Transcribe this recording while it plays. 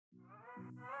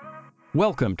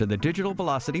Welcome to the Digital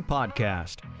Velocity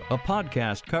Podcast, a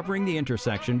podcast covering the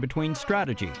intersection between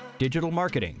strategy, digital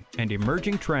marketing, and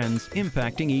emerging trends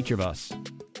impacting each of us.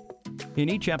 In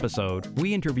each episode,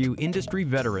 we interview industry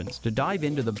veterans to dive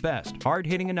into the best,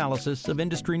 hard-hitting analysis of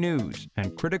industry news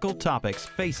and critical topics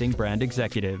facing brand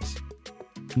executives.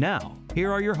 Now, here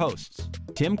are your hosts,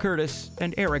 Tim Curtis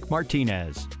and Erik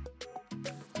Martinez.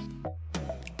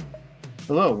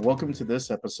 Hello, welcome to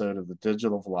this episode of the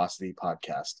Digital Velocity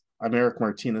Podcast. I'm Erik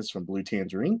Martinez from Blue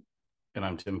Tangerine. And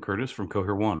I'm Tim Curtis from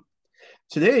Cohere One.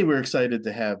 Today, we're excited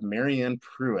to have Marianne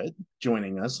Pruitt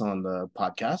joining us on the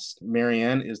podcast.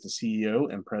 Marianne is the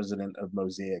CEO and president of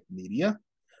Mosaic Media,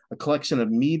 a collection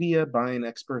of media buying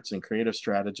experts and creative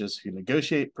strategists who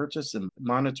negotiate, purchase, and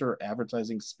monitor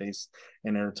advertising space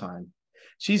and airtime.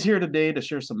 She's here today to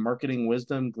share some marketing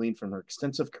wisdom gleaned from her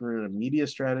extensive career in media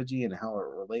strategy and how it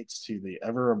relates to the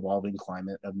ever-evolving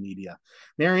climate of media.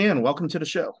 Marianne, welcome to the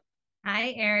show.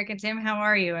 Hi, Erik and Tim. How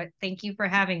are you? Thank you for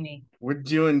having me. We're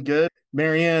doing good.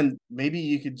 Marianne, maybe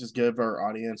you could just give our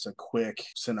audience a quick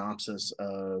synopsis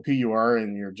of who you are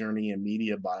and your journey in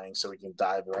media buying so we can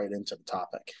dive right into the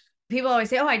topic. People always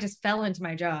say, I just fell into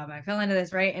my job. I fell into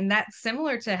this, right? And that's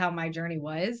similar to how my journey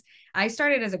was. I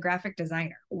started as a graphic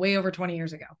designer way over 20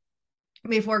 years ago,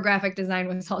 before graphic design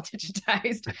was all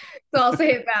digitized. So I'll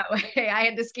say it that way. I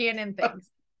had to scan in things.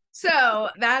 So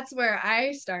that's where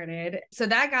I started. So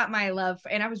that got my love.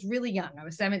 And I was really young. I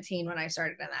was 17 when I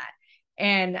started in that.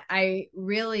 And I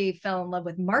really fell in love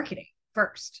with marketing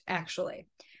first, actually.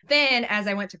 Then as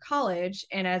I went to college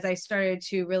and as I started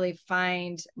to really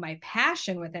find my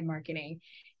passion within marketing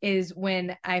is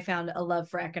when I found a love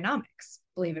for economics,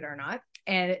 believe it or not,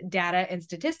 and data and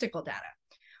statistical data.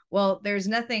 Well, there's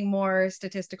nothing more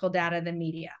statistical data than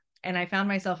media. And I found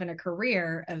myself in a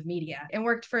career of media and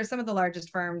worked for some of the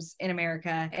largest firms in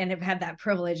America and have had that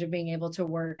privilege of being able to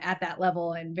work at that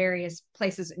level in various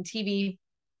places in TV,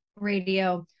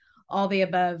 radio, all the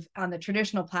above on the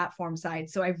traditional platform side.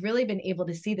 So I've really been able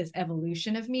to see this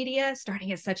evolution of media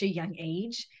starting at such a young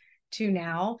age to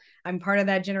now. I'm part of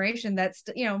that generation that's,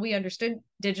 we understood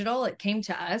digital. It came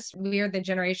to us. We are the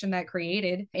generation that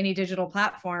created any digital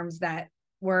platforms that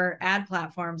were ad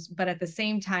platforms. But at the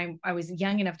same time, I was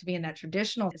young enough to be in that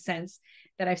traditional sense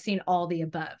that I've seen all the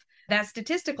above. That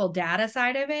statistical data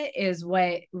side of it is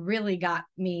what really got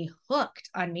me hooked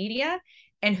on media.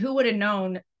 And who would have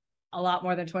known a lot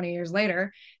more than 20 years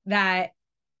later that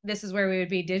this is where we would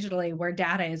be digitally, where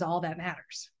data is all that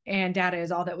matters. And data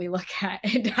is all that we look at.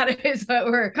 And data is what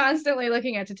we're constantly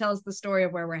looking at to tell us the story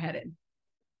of where we're headed.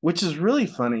 Which is really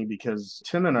funny because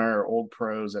Tim and I are old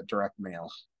pros at direct mail.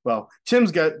 Well,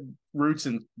 Tim's got roots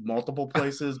in multiple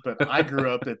places, but I grew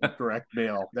up at direct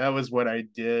mail. That was what I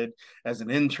did as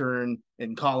an intern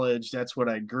in college. That's what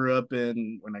I grew up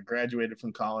in when I graduated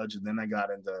from college. And then I got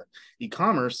into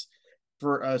e-commerce.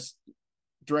 For us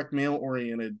direct mail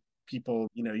oriented people,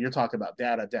 you're talking about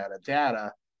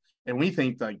data. And we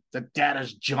think like the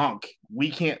data's junk. We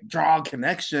can't draw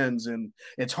connections and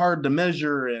it's hard to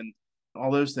measure and all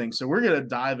those things. So we're going to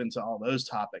dive into all those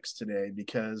topics today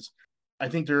because I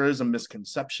think there is a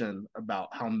misconception about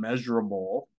how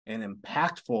measurable and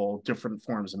impactful different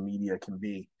forms of media can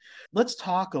be. Let's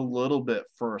talk a little bit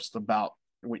first about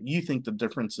what you think the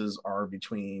differences are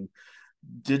between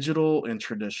digital and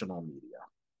traditional media.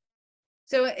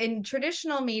 So in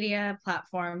traditional media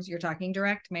platforms, you're talking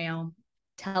direct mail,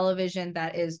 television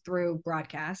that is through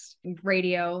broadcast,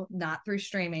 radio, not through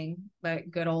streaming, but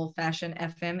good old fashioned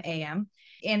FM, AM,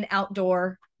 and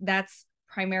outdoor, that's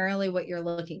primarily what you're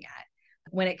looking at.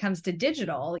 When it comes to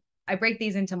digital, I break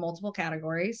these into multiple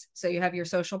categories. So you have your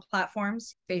social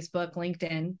platforms, Facebook,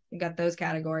 LinkedIn, you got those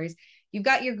categories. You've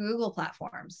got your Google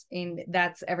platforms, and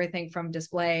that's everything from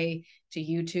display to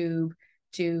YouTube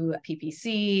to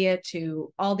PPC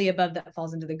to all the above that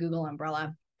falls into the Google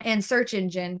umbrella. And search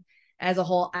engine as a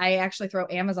whole, I actually throw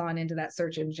Amazon into that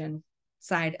search engine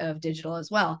side of digital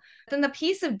as well. Then the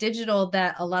piece of digital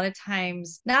that a lot of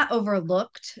times not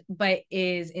overlooked, but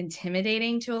is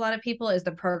intimidating to a lot of people is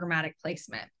the programmatic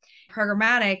placement.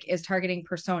 Programmatic is targeting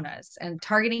personas and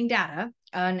targeting data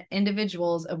on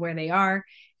individuals of where they are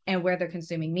and where they're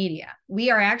consuming media. We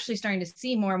are actually starting to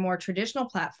see more and more traditional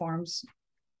platforms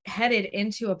headed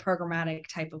into a programmatic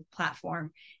type of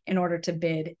platform in order to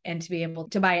bid and to be able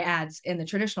to buy ads in the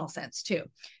traditional sense too.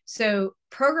 So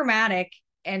programmatic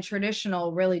and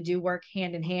traditional really do work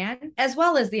hand in hand, as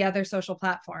well as the other social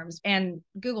platforms and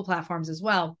Google platforms as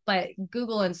well. But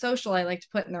Google and social, I like to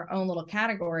put in their own little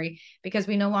category because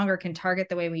we no longer can target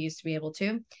the way we used to be able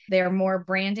to. They are more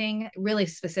branding, really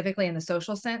specifically in the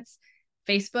social sense.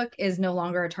 Facebook is no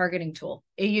longer a targeting tool.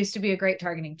 It used to be a great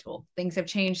targeting tool. Things have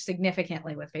changed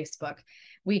significantly with Facebook.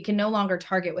 We can no longer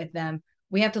target with them.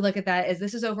 We have to look at that as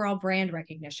this is overall brand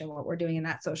recognition, what we're doing in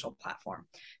that social platform.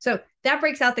 So that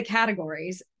breaks out the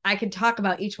categories. I could talk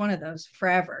about each one of those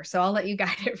forever. So I'll let you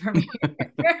guide it from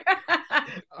here.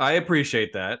 I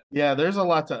appreciate that. Yeah, there's a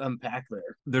lot to unpack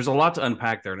there. There's a lot to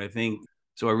unpack there. And I think,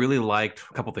 so I really liked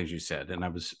a couple things you said, and I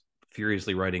was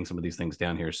furiously writing some of these things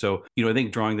down here. So, I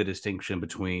think drawing the distinction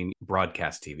between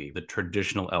broadcast TV, the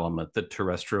traditional element, the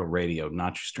terrestrial radio,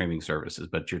 not your streaming services,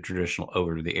 but your traditional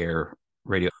over-the-air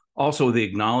radio. Also, the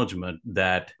acknowledgement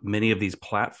that many of these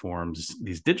platforms,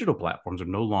 these digital platforms, are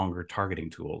no longer targeting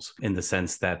tools in the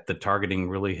sense that the targeting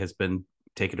really has been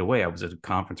taken away. I was at a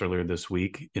conference earlier this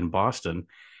week in Boston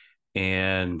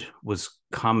and was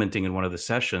commenting in one of the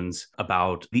sessions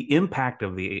about the impact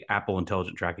of the Apple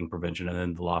Intelligent Tracking Prevention and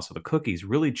then the loss of the cookies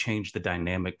really changed the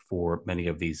dynamic for many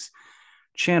of these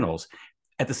channels.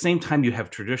 At the same time, you have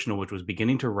traditional, which was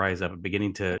beginning to rise up and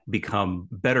beginning to become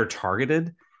better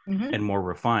targeted and more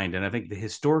refined. And I think the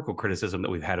historical criticism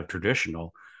that we've had of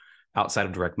traditional outside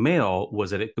of direct mail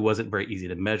was that it wasn't very easy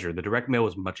to measure. The direct mail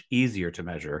was much easier to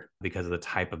measure because of the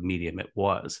type of medium it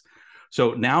was.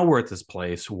 So now we're at this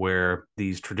place where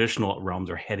these traditional realms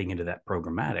are heading into that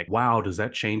programmatic. Wow, does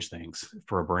that change things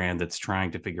for a brand that's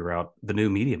trying to figure out the new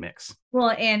media mix?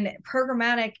 Well, and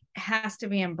programmatic has to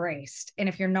be embraced. And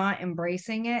if you're not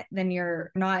embracing it, then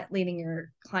you're not leading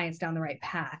your clients down the right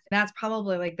path. That's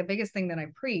probably like the biggest thing that I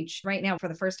preach right now. For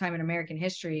the first time in American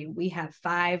history, we have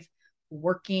 5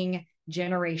 working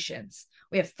generations.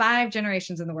 We have 5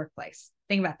 generations in the workplace.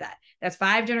 Think about that. That's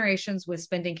 5 generations with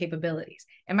spending capabilities.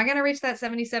 Am I going to reach that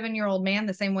 77-year-old man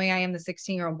the same way I am the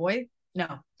 16-year-old boy?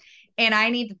 No. And I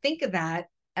need to think of that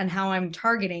and how I'm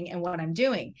targeting and what I'm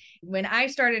doing. When I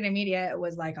started in media, it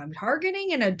was like, I'm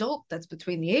targeting an adult that's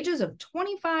between the ages of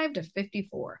 25 to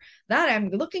 54. That I'm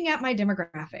looking at my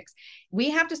demographics. We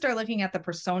have to start looking at the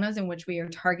personas in which we are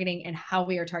targeting and how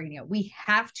we are targeting it. We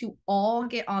have to all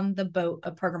get on the boat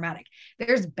of programmatic.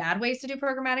 There's bad ways to do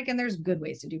programmatic and there's good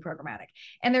ways to do programmatic.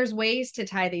 And there's ways to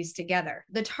tie these together.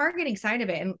 The targeting side of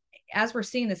it, and as we're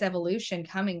seeing this evolution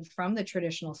coming from the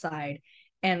traditional side,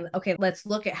 and okay, let's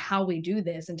look at how we do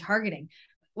this in targeting.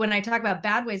 When I talk about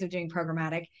bad ways of doing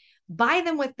programmatic, buy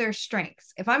them with their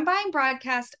strengths. If I'm buying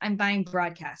broadcast, I'm buying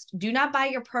broadcast. Do not buy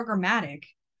your programmatic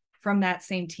from that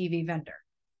same TV vendor.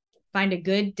 Find a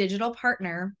good digital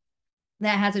partner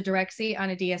that has a direct seat on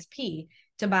a DSP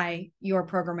to buy your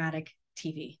programmatic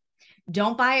TV.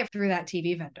 Don't buy it through that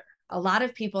TV vendor. A lot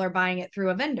of people are buying it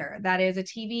through a vendor that is a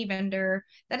TV vendor,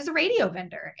 that is a radio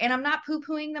vendor. And I'm not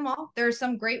poo-pooing them all. There are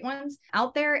some great ones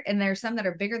out there, and there's some that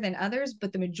are bigger than others,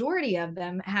 but the majority of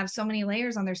them have so many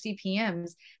layers on their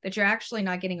CPMs that you're actually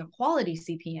not getting a quality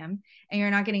CPM and you're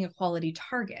not getting a quality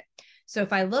target. So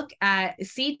if I look at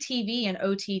CTV and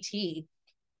OTT,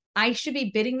 I should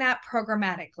be bidding that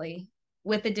programmatically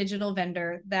with a digital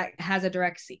vendor that has a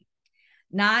direct seat,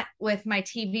 not with my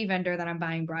TV vendor that I'm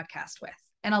buying broadcast with.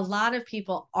 And a lot of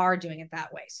people are doing it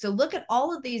that way. So look at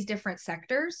all of these different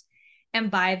sectors and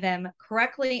buy them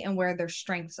correctly and where their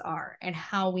strengths are and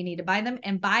how we need to buy them,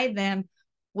 and buy them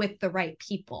with the right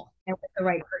people and with the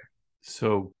right group.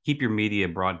 So keep your media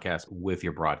broadcast with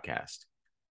your broadcast.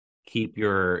 Keep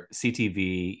your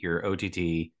CTV, your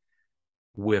OTT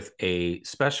with a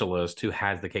specialist who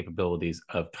has the capabilities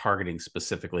of targeting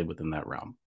specifically within that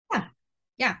realm. Yeah.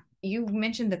 Yeah. You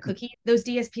mentioned the cookie, those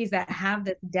DSPs that have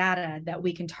the data that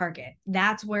we can target.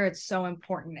 That's where it's so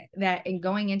important that in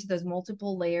going into those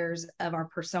multiple layers of our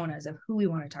personas of who we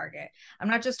want to target. I'm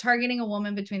not just targeting a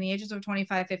woman between the ages of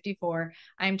 25, 54.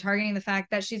 I'm targeting the fact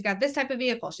that she's got this type of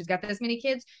vehicle. She's got this many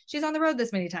kids. She's on the road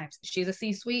this many times. She's a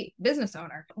C-suite business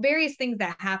owner. Various things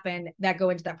that happen that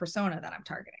go into that persona that I'm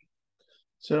targeting.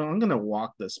 So I'm going to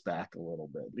walk this back a little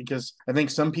bit because I think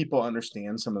some people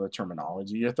understand some of the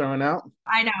terminology you're throwing out.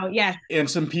 I know, yes. And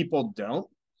some people don't.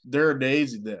 There are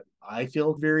days that I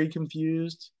feel very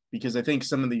confused because I think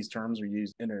some of these terms are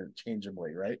used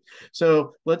interchangeably, right?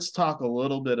 So let's talk a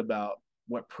little bit about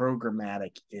what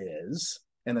programmatic is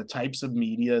and the types of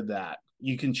media that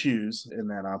you can choose in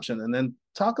that option, and then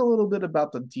talk a little bit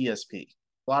about the DSP.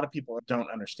 A lot of people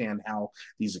don't understand how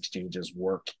these exchanges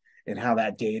work and how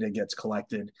that data gets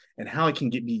collected and how it can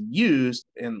be used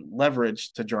and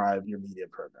leveraged to drive your media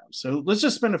program. So let's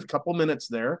just spend a couple minutes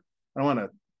there. I want to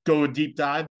go a deep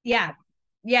dive. Yeah.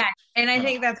 Yeah. And I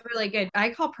think that's really good. I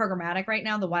call programmatic right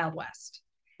now the Wild West.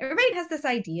 Everybody has this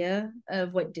idea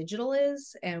of what digital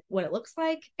is and what it looks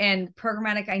like. And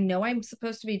programmatic, I know I'm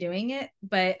supposed to be doing it,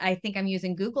 but I think I'm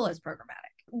using Google as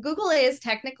programmatic. Google is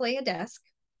technically a desk.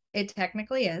 It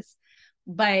technically is.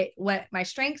 But what my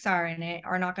strengths are in it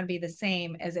are not going to be the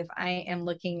same as if I am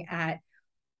looking at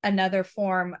another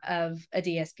form of a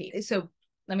DSP. So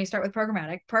let me start with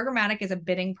programmatic. Programmatic is a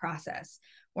bidding process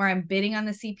where I'm bidding on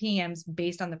the CPMs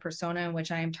based on the persona in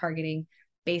which I am targeting,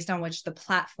 based on which the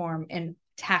platform and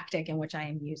tactic in which I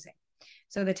am using.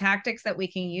 So the tactics that we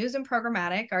can use in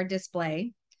programmatic are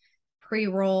display,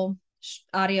 pre-roll,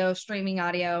 audio, streaming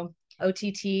audio,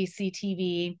 OTT,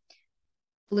 CTV,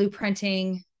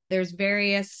 blueprinting. There's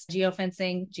various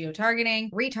geofencing,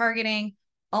 geotargeting, retargeting.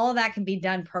 All of that can be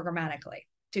done programmatically.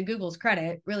 To Google's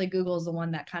credit, really Google's the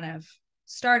one that kind of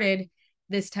started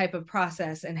this type of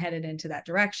process and headed into that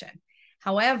direction.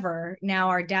 However, now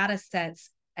our data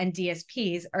sets and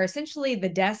DSPs are essentially the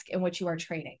desk in which you are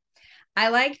trading. I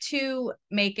like to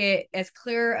make it as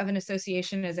clear of an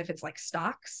association as if it's like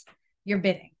stocks, you're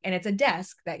bidding, and it's a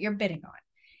desk that you're bidding on.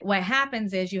 What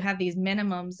happens is you have these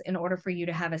minimums in order for you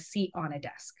to have a seat on a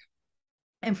desk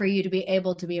and for you to be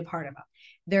able to be a part of them.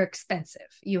 They're expensive.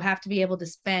 You have to be able to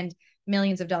spend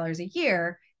millions of dollars a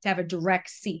year to have a direct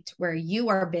seat where you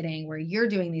are bidding, where you're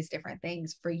doing these different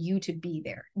things for you to be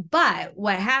there. But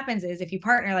what happens is if you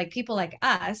partner like people like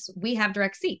us, we have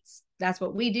direct seats. That's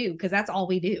what we do because that's all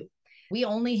we do. We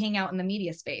only hang out in the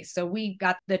media space. So we've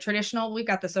got the traditional, we've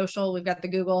got the social, we've got the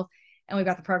Google, and we've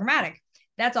got the programmatic.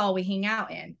 That's all we hang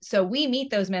out in. So we meet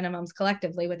those minimums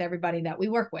collectively with everybody that we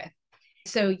work with.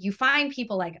 So you find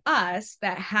people like us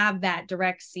that have that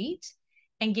direct seat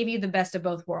and give you the best of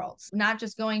both worlds, not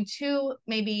just going to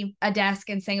maybe a desk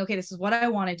and saying, okay, this is what I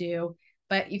want to do,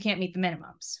 but you can't meet the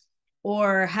minimums,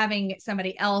 or having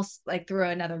somebody else like through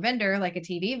another vendor, like a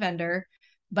TV vendor,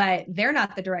 but they're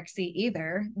not the direct seat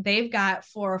either. They've got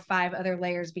 4 or 5 other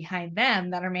layers behind them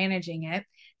that are managing it.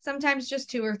 Sometimes just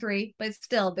 2 or 3, but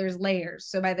still there's layers.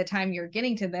 So by the time you're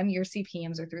getting to them, your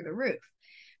CPMs are through the roof.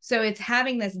 So it's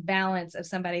having this balance of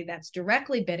somebody that's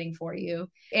directly bidding for you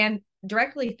and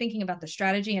directly thinking about the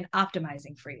strategy and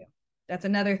optimizing for you. That's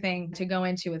another thing to go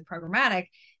into with programmatic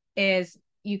is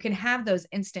you can have those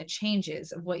instant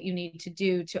changes of what you need to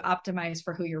do to optimize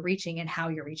for who you're reaching and how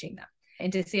you're reaching them.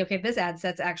 And to see, okay, this ad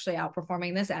set's actually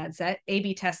outperforming this ad set.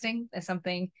 A/B testing is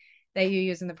something that you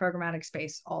use in the programmatic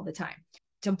space all the time.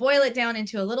 To boil it down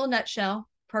into a little nutshell,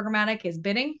 programmatic is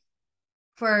bidding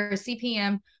for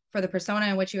CPM for the persona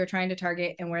in which you are trying to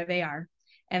target and where they are.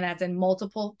 And that's in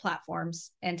multiple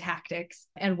platforms and tactics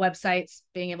and websites,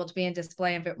 being able to be in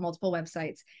display of multiple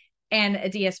websites. And a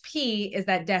DSP is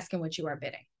that desk in which you are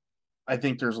bidding. I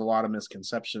think there's a lot of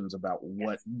misconceptions about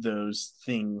what those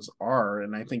things are.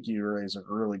 And I think you raise a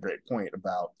really great point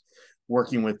about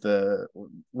working with the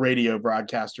radio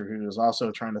broadcaster who is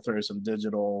also trying to throw some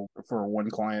digital. For one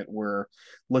client, we're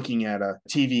looking at a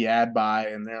TV ad buy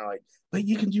and they're like, but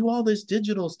you can do all this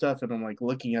digital stuff. And I'm like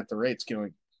looking at the rates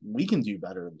going, we can do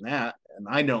better than that. And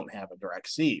I don't have a direct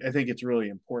seat. I think it's really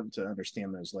important to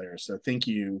understand those layers. So thank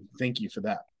you for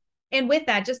that. And with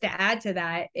that, just to add to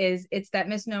that, is it's that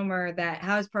misnomer that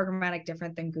how is programmatic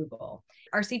different than Google?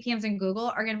 Our CPMs in Google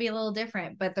are going to be a little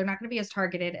different, but they're not going to be as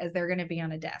targeted as they're going to be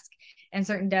on a desk and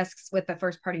certain desks with the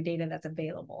first party data that's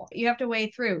available. You have to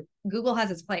weigh through. Google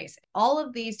has its place. All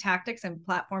of these tactics and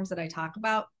platforms that I talk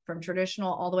about, from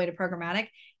traditional all the way to programmatic,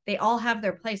 they all have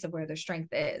their place of where their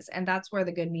strength is. And that's where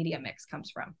the good media mix comes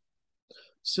from.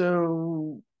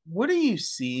 So what are you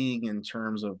seeing in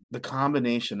terms of the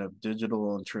combination of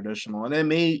digital and traditional? And it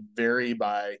may vary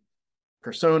by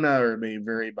persona or it may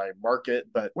vary by market,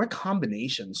 but what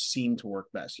combinations seem to work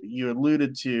best? You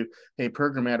alluded to, hey,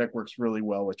 programmatic works really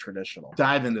well with traditional.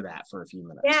 Dive into that for a few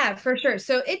minutes. Yeah, for sure.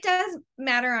 So it does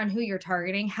matter on who you're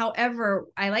targeting. However,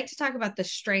 I like to talk about the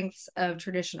strengths of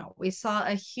traditional. We saw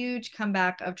a huge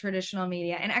comeback of traditional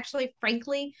media. And actually,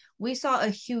 frankly, we saw a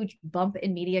huge bump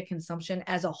in media consumption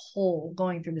as a whole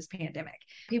going through this pandemic.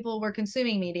 People were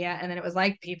consuming media, and then it was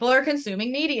like people are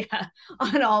consuming media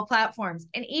on all platforms.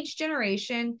 And each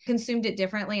generation consumed it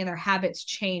differently, and their habits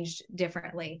changed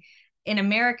differently. In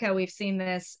America, we've seen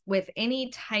this with any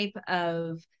type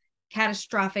of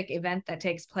catastrophic event that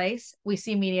takes place, we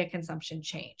see media consumption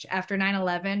change. After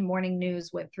 9/11, morning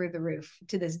news went through the roof.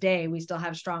 To this day, we still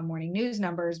have strong morning news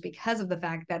numbers because of the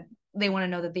fact that they want to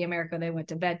know that the America they went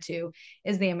to bed to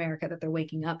is the America that they're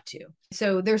waking up to.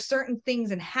 So there's certain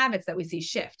things and habits that we see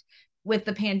shift. With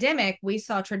the pandemic, we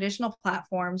saw traditional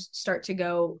platforms start to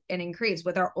go and increase.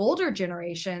 With our older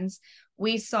generations,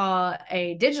 we saw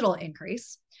a digital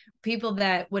increase. People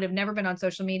that would have never been on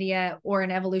social media, or an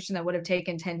evolution that would have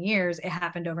taken 10 years, it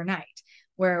happened overnight,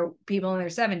 where people in their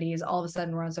 70s all of a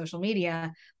sudden were on social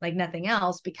media like nothing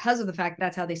else because of the fact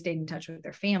that's how they stayed in touch with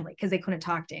their family, because they couldn't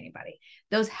talk to anybody.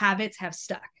 Those habits have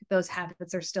stuck. Those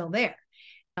habits are still there.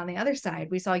 On the other side,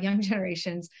 we saw young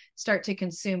generations start to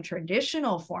consume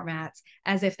traditional formats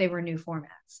as if they were new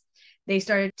formats. They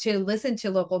started to listen to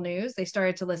local news. They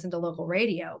started to listen to local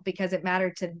radio because it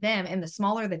mattered to them. And the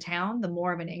smaller the town, the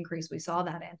more of an increase we saw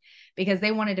that in, because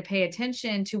they wanted to pay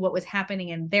attention to what was happening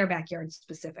in their backyard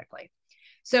specifically.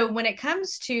 So when it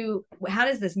comes to how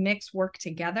does this mix work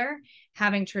together,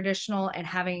 having traditional and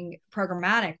having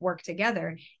programmatic work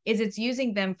together, is it's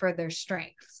using them for their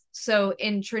strengths. So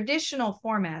in traditional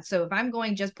formats, so if I'm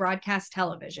going just broadcast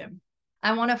television,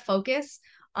 I want to focus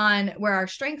on where our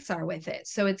strengths are with it.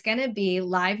 So it's going to be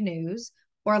live news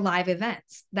or live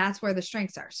events. That's where the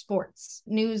strengths are. Sports,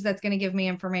 news that's going to give me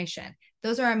information.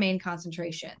 Those are our main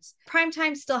concentrations.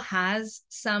 Primetime still has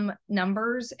some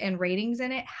numbers and ratings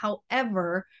in it.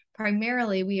 However,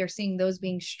 primarily we are seeing those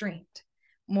being streamed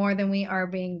more than we are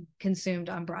being consumed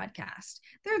on broadcast.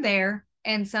 They're there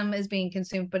and some is being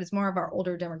consumed, but it's more of our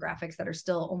older demographics that are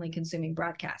still only consuming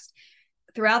broadcast.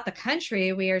 Throughout the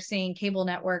country, we are seeing cable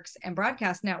networks and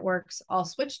broadcast networks all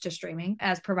switch to streaming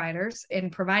as providers in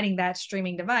providing that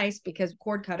streaming device because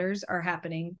cord cutters are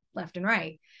happening left and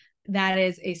right. That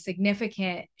is a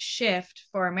significant shift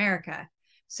for America.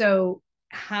 So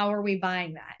how are we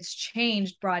buying that? It's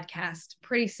changed broadcast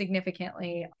pretty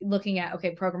significantly, looking at,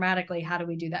 okay, programmatically, how do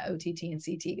we do that OTT and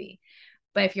CTV?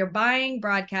 But if you're buying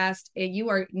broadcast, you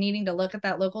are needing to look at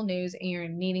that local news and you're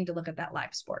needing to look at that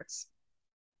live sports.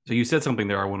 So you said something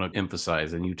there I want to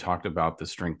emphasize, and you talked about the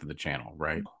strength of the channel,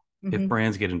 right? Mm-hmm. If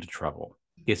brands get into trouble,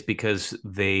 it's because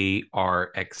they are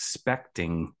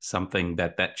expecting something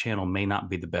that channel may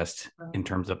not be the best in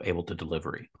terms of able to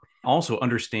delivery. Also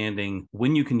understanding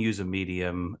when you can use a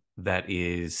medium that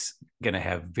is going to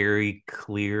have very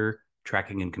clear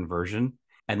tracking and conversion.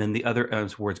 And then the other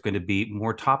is where it's going to be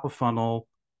more top of funnel,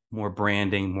 more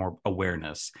branding, more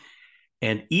awareness.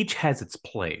 And each has its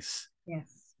place.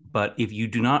 Yes. But if you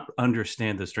do not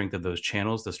understand the strength of those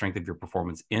channels, the strength of your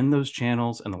performance in those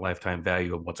channels, and the lifetime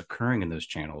value of what's occurring in those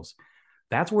channels,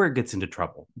 that's where it gets into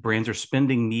trouble. Brands are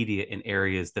spending media in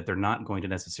areas that they're not going to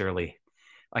necessarily,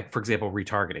 like, for example,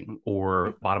 retargeting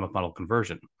or bottom of funnel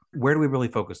conversion. Where do we really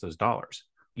focus those dollars?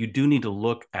 You do need to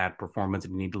look at performance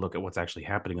and you need to look at what's actually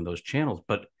happening in those channels.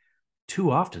 But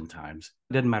too oftentimes,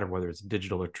 it doesn't matter whether it's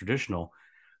digital or traditional,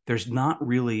 there's not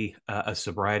really a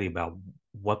sobriety about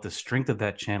what the strength of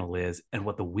that channel is and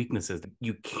what the weakness is.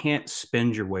 You can't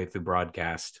spend your way through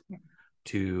broadcast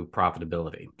to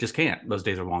profitability. Just can't. Those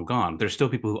days are long gone. There's still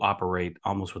people who operate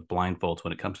almost with blindfolds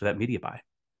when it comes to that media buy.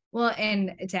 Well,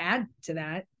 and to add to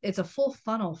that, it's a full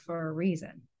funnel for a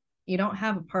reason. You don't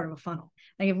have a part of a funnel.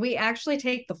 Like if we actually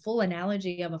take the full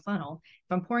analogy of a funnel,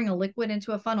 if I'm pouring a liquid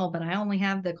into a funnel, but I only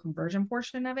have the conversion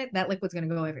portion of it, that liquid's going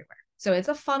to go everywhere. So it's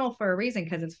a funnel for a reason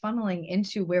because it's funneling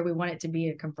into where we want it to be,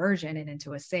 a conversion and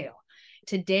into a sale.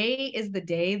 Today is the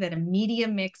day that a media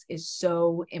mix is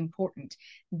so important.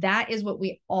 That is what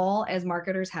we all as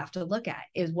marketers have to look at,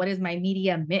 is what is my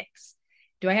media mix?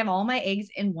 Do I have all my eggs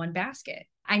in one basket?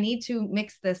 I need to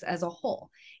mix this as a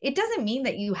whole. It doesn't mean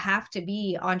that you have to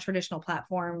be on traditional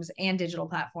platforms and digital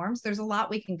platforms. There's a lot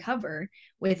we can cover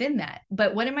within that.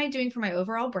 But what am I doing for my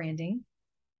overall branding?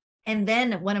 And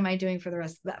then what am I doing for the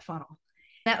rest of that funnel?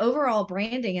 That overall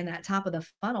branding and that top of the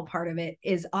funnel part of it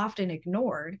is often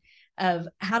ignored, of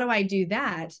how do I do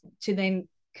that to then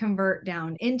convert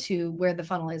down into where the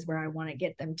funnel is, where I want to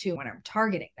get them to when I'm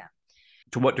targeting them.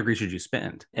 To what degree should you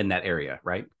spend in that area,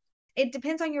 right? It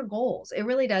depends on your goals. It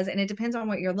really does. And it depends on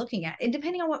what you're looking at and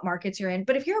depending on what markets you're in.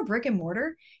 But if you're a brick and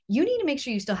mortar, you need to make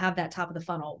sure you still have that top of the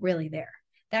funnel really there.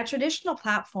 That traditional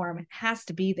platform has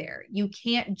to be there. You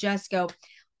can't just go,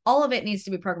 all of it needs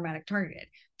to be programmatic targeted.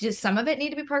 Just some of it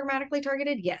need to be programmatically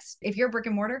targeted? Yes. If you're brick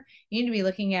and mortar, you need to be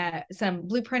looking at some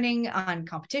blueprinting on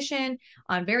competition,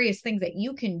 on various things that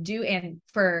you can do, and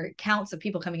for counts of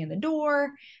people coming in the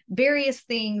door, various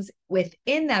things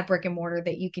within that brick and mortar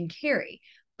that you can carry.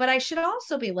 But I should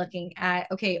also be looking at,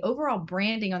 okay, overall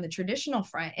branding on the traditional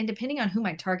front, and depending on who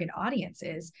my target audience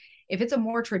is, if it's a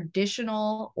more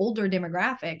traditional, older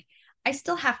demographic, I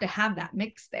still have to have that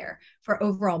mix there for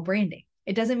overall branding.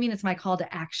 It doesn't mean it's my call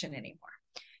to action anymore.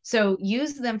 So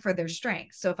use them for their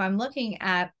strengths. So if I'm looking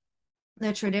at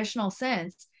the traditional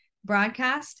sense,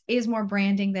 broadcast is more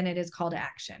branding than it is call to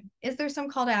action. Is there some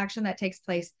call to action that takes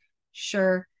place?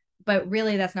 Sure. But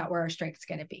really, that's not where our strength's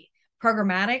going to be.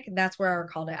 Programmatic, that's where our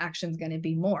call to action is going to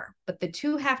be more. But the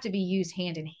two have to be used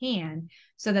hand in hand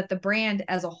so that the brand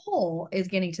as a whole is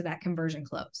getting to that conversion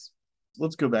close.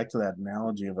 Let's go back to that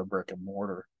analogy of a brick and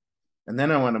mortar. And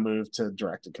then I want to move to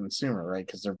direct to consumer, right?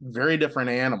 Because they're very different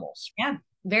animals. Yeah,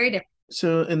 very different.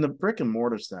 So in the brick and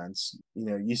mortar sense,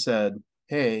 you said,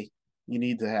 hey, you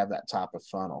need to have that top of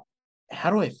funnel. how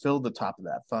do I fill the top of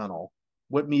that funnel?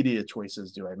 What media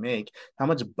choices do I make? How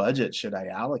much budget should I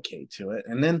allocate to it?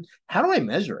 And then how do I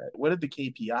measure it? What are the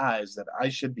KPIs that I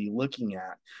should be looking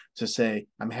at to say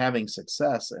I'm having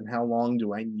success? And how long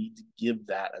do I need to give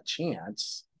that a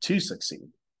chance to succeed?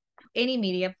 Any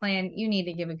media plan, you need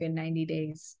to give a good 90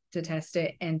 days to test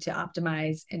it and to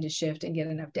optimize and to shift and get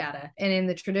enough data. And in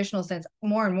the traditional sense,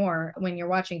 more and more, when you're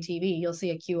watching TV, you'll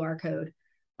see a QR code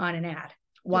on an ad.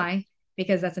 Why? Yeah.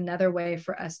 Because that's another way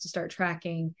for us to start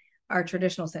tracking our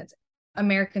traditional sense.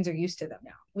 Americans are used to them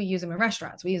now. We use them in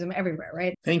restaurants. We use them everywhere,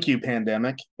 right? Thank you,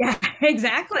 pandemic. Yeah,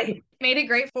 exactly. Made it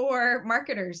great for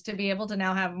marketers to be able to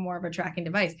now have more of a tracking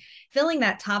device. Filling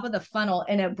that top of the funnel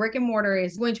in a brick and mortar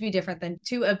is going to be different than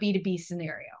to a B2B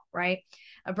scenario, right?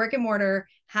 A brick and mortar,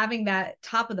 having that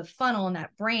top of the funnel and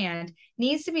that brand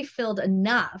needs to be filled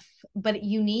enough, but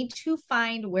you need to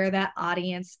find where that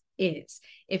audience is.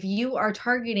 If you are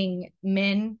targeting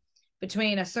men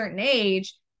between a certain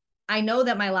age, I know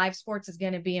that my live sports is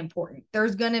going to be important.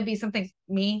 There's going to be something,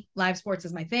 live sports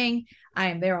is my thing. I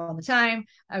am there all the time.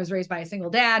 I was raised by a single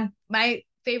dad. My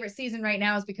favorite season right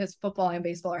now is because football and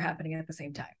baseball are happening at the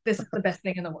same time. This is the best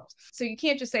thing in the world. So you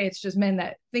can't just say it's just men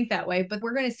that think that way, but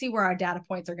we're going to see where our data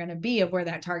points are going to be of where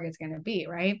that target's going to be,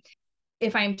 right?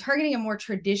 If I'm targeting a more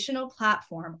traditional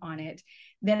platform on it,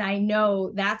 then I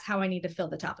know that's how I need to fill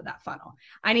the top of that funnel.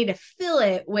 I need to fill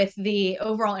it with the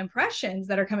overall impressions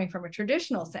that are coming from a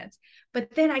traditional sense,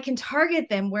 but then I can target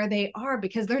them where they are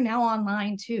because they're now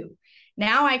online too.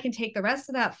 Now I can take the rest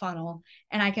of that funnel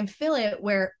and I can fill it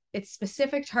where it's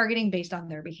specific targeting based on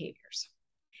their behaviors.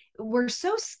 We're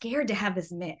so scared to have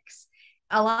this mix.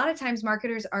 A lot of times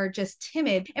marketers are just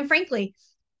timid, and frankly,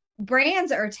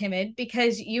 brands are timid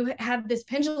because you have this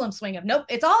pendulum swing of, nope,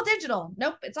 it's all digital.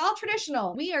 Nope, it's all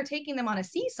traditional. We are taking them on a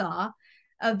seesaw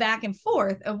of back and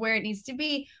forth of where it needs to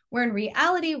be, where in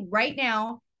reality right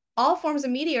now, all forms of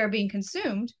media are being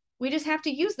consumed. We just have to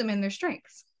use them in their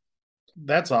strengths.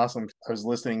 That's awesome. I was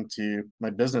listening to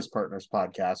my business partner's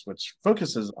podcast, which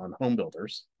focuses on home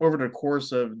builders. Over the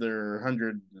course of their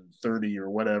 130 or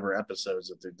whatever episodes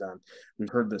that they've done, we've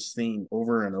heard this theme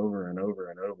over and over and over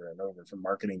and over and over from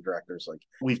marketing directors. Like,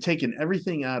 we've taken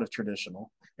everything out of traditional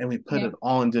and we put it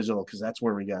all in digital because that's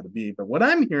where we got to be. But what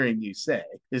I'm hearing you say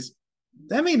is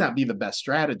that may not be the best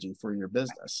strategy for your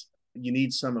business. You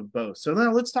need some of both. So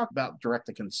now let's talk about direct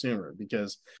to consumer,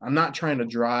 because I'm not trying to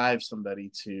drive somebody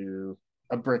to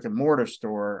a brick and mortar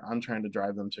store. I'm trying to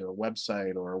drive them to a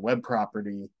website or a web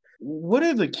property. What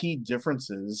are the key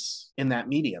differences in that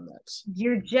media mix?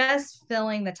 You're just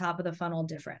filling the top of the funnel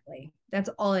differently. That's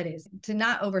all it is. To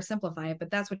not oversimplify it, but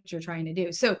that's what you're trying to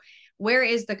do. So where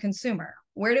is the consumer?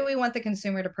 Where do we want the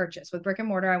consumer to purchase? With brick and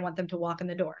mortar, I want them to walk in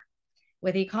the door.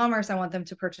 With e-commerce, I want them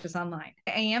to purchase online.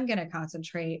 I am going to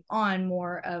concentrate on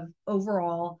more of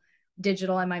overall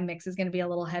digital, and my mix is going to be a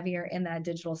little heavier in that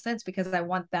digital sense because I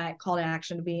want that call to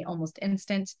action to be almost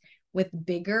instant. With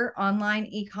bigger online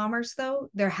e-commerce, though,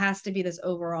 there has to be this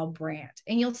overall brand.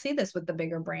 And you'll see this with the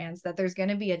bigger brands, that there's going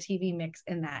to be a TV mix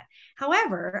in that.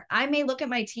 However, I may look at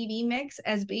my TV mix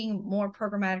as being more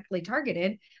programmatically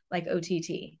targeted, like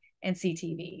OTT and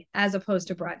CTV, as opposed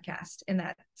to broadcast in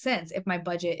that sense, if my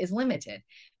budget is limited,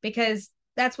 because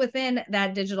that's within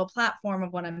that digital platform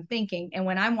of what I'm thinking. And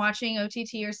when I'm watching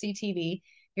OTT or CTV,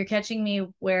 you're catching me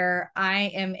where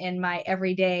I am in my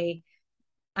everyday,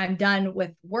 I'm done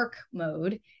with work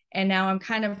mode. And now I'm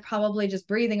kind of probably just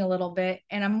breathing a little bit,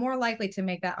 and I'm more likely to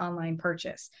make that online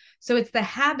purchase. So it's the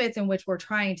habits in which we're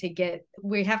trying to get,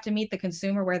 we have to meet the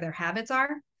consumer where their habits are.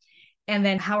 And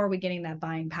then how are we getting that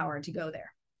buying power to go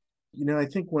there? You know, I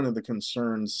think one of the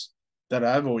concerns that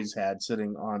I've always had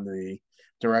sitting on the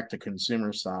direct to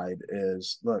consumer side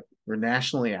is, look, we're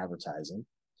nationally advertising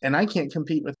and I can't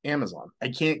compete with Amazon. I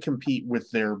can't compete with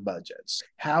their budgets.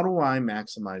 How do I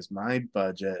maximize my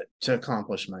budget to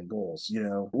accomplish my goals? You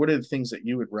know, what are the things that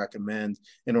you would recommend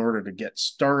in order to get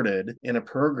started in a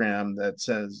program that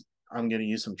says, I'm going to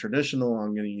use some traditional,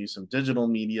 I'm going to use some digital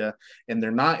media, and they're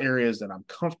not areas that I'm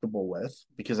comfortable with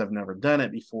because I've never done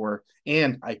it before.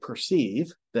 And I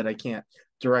perceive that I can't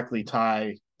directly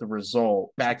tie the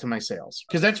result back to my sales.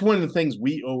 Because that's one of the things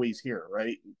we always hear,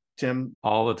 right, Tim?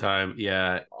 All the time.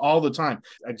 Yeah. All the time.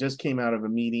 I just came out of a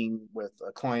meeting with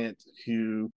a client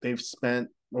who they've spent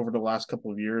over the last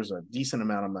couple of years a decent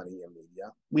amount of money in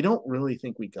media. We don't really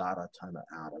think we got a ton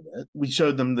out of it. We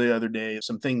showed them the other day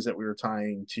some things that we were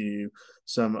tying to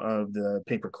some of the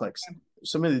pay-per-clicks,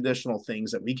 some of the additional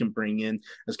things that we can bring in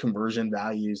as conversion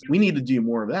values. We need to do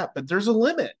more of that, but there's a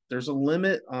limit. There's a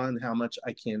limit on how much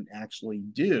I can actually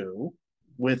do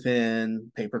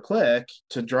within pay-per-click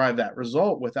to drive that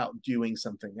result without doing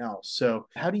something else. So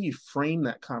how do you frame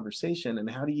that conversation, and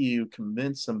how do you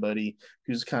convince somebody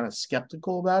who's kind of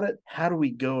skeptical about it? How do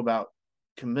we go about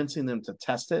convincing them to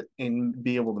test it and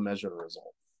be able to measure the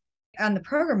result? On the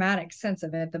programmatic sense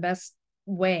of it, the best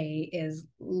way is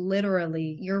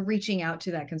literally you're reaching out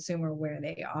to that consumer where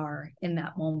they are in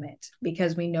that moment,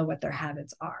 because we know what their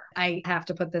habits are. I have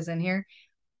to put this in here.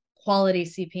 Quality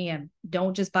CPM.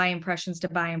 Don't just buy impressions to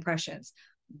buy impressions.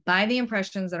 Buy the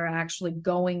impressions that are actually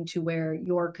going to where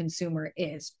your consumer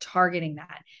is, targeting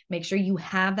that. Make sure you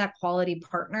have that quality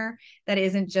partner that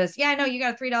isn't just, yeah, I know you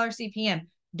got a $3 CPM.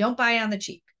 Don't buy on the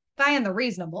cheap. Buy on the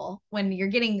reasonable. When you're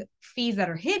getting fees that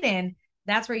are hidden,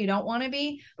 that's where you don't want to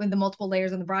be, with the multiple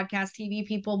layers of the broadcast TV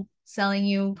people selling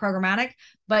you programmatic.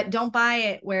 But don't buy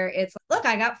it where it's, look,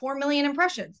 I got 4 million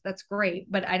impressions. That's great.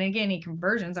 But I didn't get any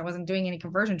conversions. I wasn't doing any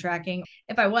conversion tracking.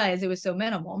 If I was, it was so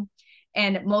minimal.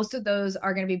 And most of those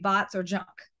are going to be bots or junk.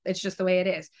 It's just the way it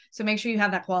is. So make sure you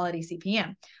have that quality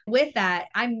CPM. With that,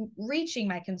 I'm reaching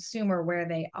my consumer where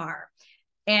they are.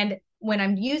 And when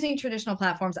I'm using traditional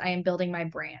platforms, I am building my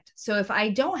brand. So if I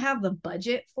don't have the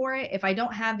budget for it, if I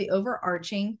don't have the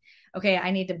overarching, okay, I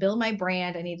need to build my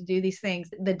brand, I need to do these things.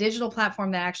 The digital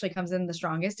platform that actually comes in the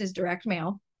strongest is direct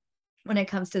mail when it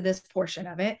comes to this portion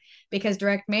of it, because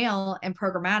direct mail and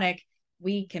programmatic,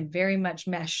 we can very much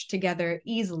mesh together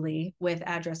easily with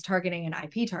address targeting and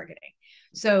IP targeting.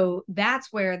 So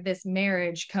that's where this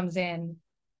marriage comes in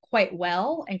quite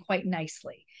well and quite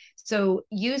nicely. So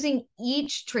using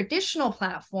each traditional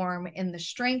platform in the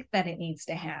strength that it needs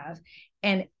to have,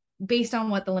 and based on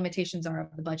what the limitations are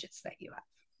of the budgets that you have.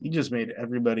 You just made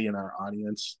everybody in our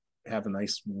audience have a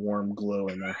nice warm glow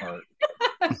in their heart.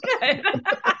 Good.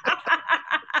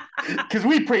 Because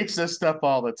we preach this stuff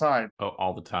all the time. Oh,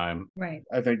 all the time. Right.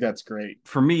 I think that's great.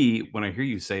 For me, when I hear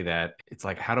you say that, it's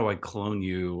like, how do I clone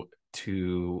you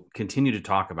to continue to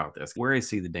talk about this? Where I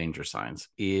see the danger signs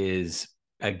is,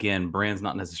 again, brands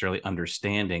not necessarily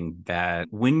understanding that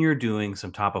when you're doing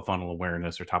some top of funnel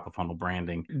awareness or top of funnel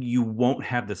branding, you won't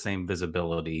have the same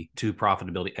visibility to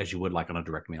profitability as you would like on a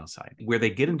direct mail side. Where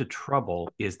they get into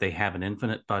trouble is they have an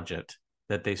infinite budget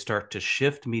that they start to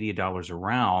shift media dollars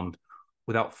around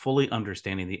without fully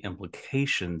understanding the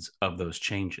implications of those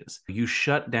changes. You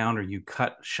shut down or you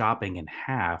cut shopping in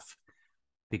half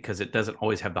because it doesn't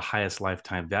always have the highest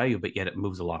lifetime value, but yet it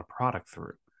moves a lot of product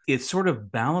through. It's sort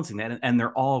of balancing that, and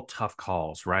they're all tough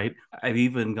calls, right? I've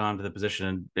even gone to the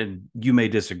position, and you may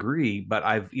disagree, but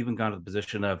I've even gone to the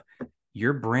position of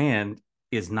your brand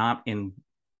is not in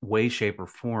way, shape, or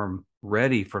form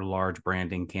ready for large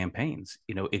branding campaigns.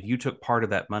 You know, if you took part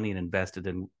of that money and invested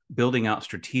in building out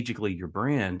strategically your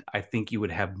brand, I think you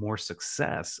would have more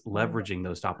success leveraging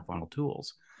those top of funnel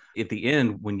tools. At the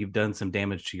end, when you've done some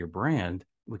damage to your brand,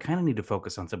 we kind of need to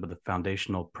focus on some of the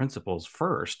foundational principles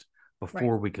first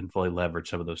before we can fully leverage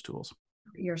some of those tools.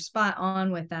 You're spot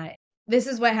on with that. This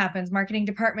is what happens. Marketing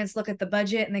departments look at the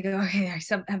budget and they go, okay, I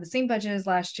have the same budget as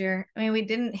last year. I mean, we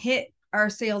didn't hit our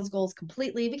sales goals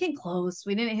completely. We came close.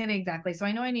 We didn't hit it exactly. So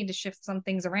I know I need to shift some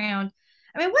things around.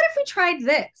 I mean, what if we tried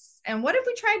this? And what if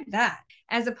we tried that?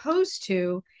 As opposed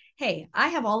to, hey, I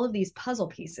have all of these puzzle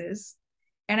pieces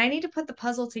and I need to put the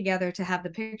puzzle together to have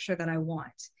the picture that I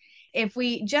want. If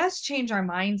we just change our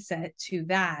mindset to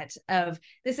that of,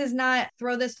 this is not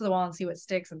throw this to the wall and see what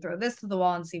sticks and throw this to the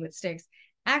wall and see what sticks.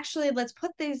 Actually, let's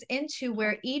put these into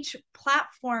where each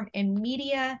platform and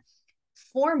media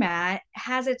format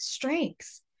has its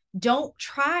strengths. Don't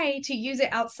try to use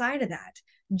it outside of that.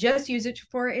 Just use it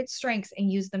for its strengths and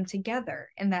use them together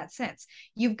in that sense.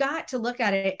 You've got to look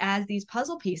at it as these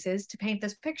puzzle pieces to paint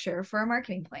this picture for a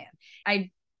marketing plan.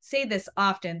 I say this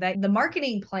often, that the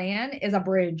marketing plan is a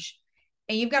bridge,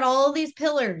 and you've got all these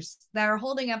pillars that are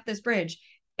holding up this bridge,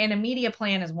 and a media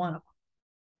plan is one of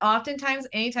them. Oftentimes,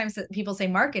 anytime people say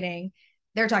marketing,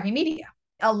 they're talking media.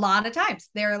 A lot of times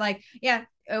they're like, yeah,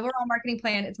 overall marketing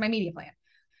plan, it's my media plan.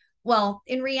 Well,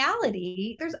 in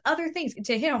reality, there's other things.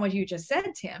 To hit on what you just said,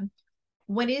 Tim,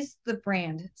 what is the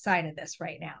brand side of this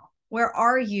right now? Where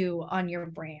are you on your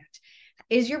brand?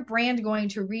 Is your brand going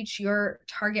to reach your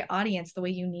target audience the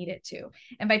way you need it to?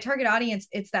 And by target audience,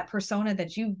 it's that persona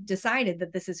that you've decided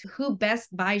that this is who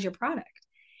best buys your product.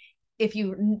 If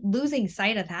you're losing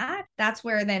sight of that, that's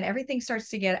where then everything starts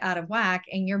to get out of whack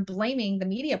and you're blaming the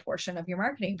media portion of your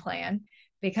marketing plan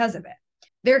because of it.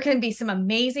 There can be some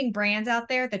amazing brands out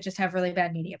there that just have really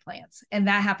bad media plans. And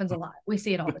that happens a lot. We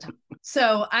see it all the time.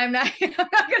 So I'm not going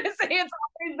to say it's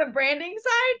always the branding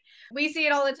side. We see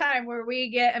it all the time where we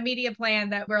get a media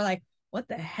plan that we're like, what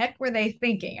the heck were they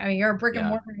thinking? I mean, you're a brick and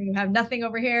mortar, you have nothing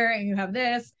over here and you have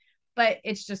this. but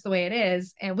it's just the way it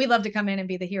is. And we love to come in and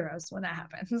be the heroes when that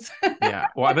happens. Yeah.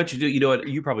 Well, I bet you do. You know what?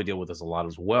 You probably deal with this a lot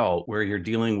as well, where you're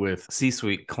dealing with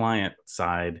C-suite client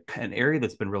side, an area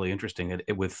that's been really interesting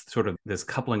with sort of this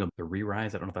coupling of the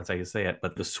re-rise. I don't know if that's how you say it,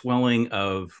 but the swelling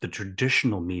of the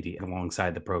traditional media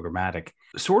alongside the programmatic.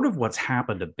 Sort of what's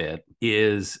happened a bit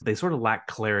is they sort of lack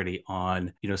clarity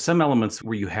on, some elements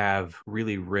where you have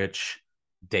really rich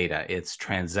data. It's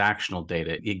transactional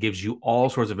data. It gives you all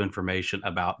sorts of information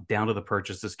about down to the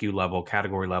purchase, the SKU level,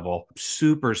 category level,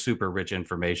 super, super rich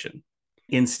information.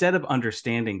 Instead of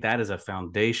understanding that as a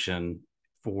foundation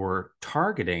for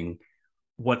targeting,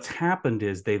 what's happened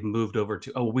is they've moved over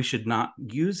to, we should not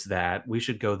use that. We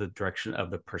should go the direction of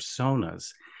the personas.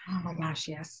 Oh my gosh,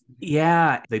 yes.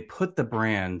 Yeah, they put the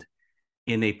brand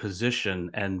in a position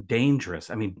and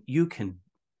dangerous. I mean, you can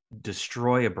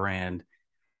destroy a brand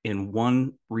in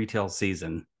one retail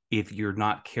season if you're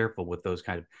not careful with those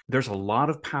there's a lot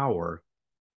of power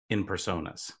in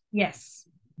personas. Yes.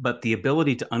 But the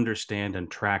ability to understand and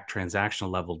track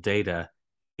transactional level data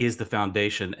is the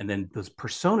foundation. And then those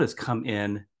personas come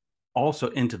in also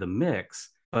into the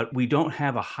mix, but we don't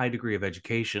have a high degree of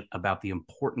education about the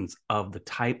importance of the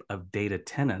type of data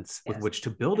tenants with which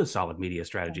to build a solid media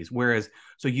strategies. Whereas,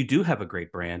 so you do have a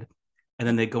great brand, and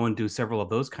then they go and do several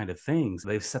of those kind of things.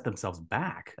 They've set themselves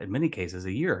back, in many cases,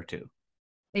 a year or two.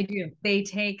 They do. They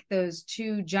take those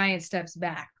two giant steps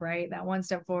back, right? That one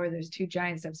step forward, there's two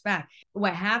giant steps back.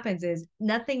 What happens is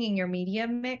nothing in your media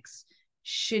mix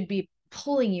should be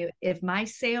pulling you. If my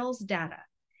sales data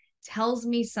tells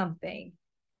me something,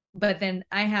 but then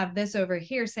I have this over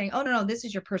here saying, oh, no, this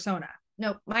is your persona.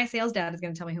 No, my sales data is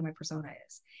going to tell me who my persona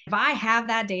is. If I have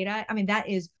that data, I mean, that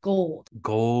is gold.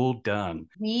 Gold done.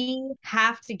 We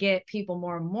have to get people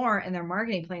more and more in their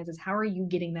marketing plans is how are you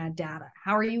getting that data?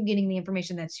 How are you getting the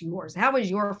information that's yours? How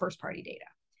is your first party data?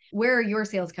 Where are your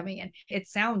sales coming in? It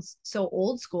sounds so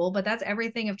old school, but that's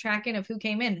everything of tracking of who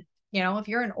came in. If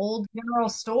you're an old general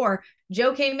store,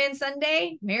 Joe came in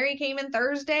Sunday, Mary came in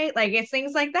Thursday, like it's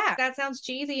things like that. That sounds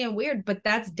cheesy and weird, but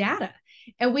that's data.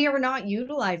 And we are not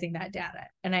utilizing that data.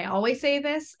 And I always say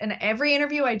this, and every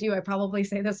interview I do, I probably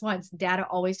say this once, data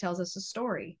always tells us a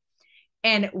story.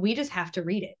 And we just have to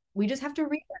read it. We just have to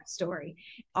read that story.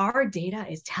 Our data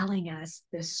is telling us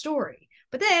the story.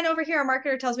 But then over here, a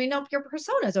marketer tells me, nope, your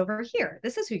persona is over here.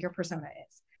 This is who your persona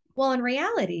is. Well, in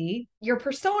reality, your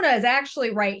persona is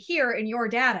actually right here in your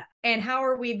data. And how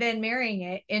are we then marrying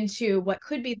it into what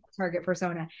could be the target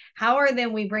persona? How are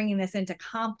then we bringing this into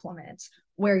complement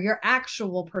where your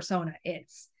actual persona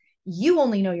is? You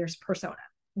only know your persona.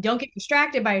 Don't get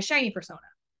distracted by a shiny persona.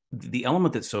 The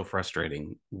element that's so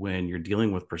frustrating when you're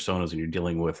dealing with personas and you're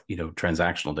dealing with,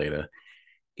 transactional data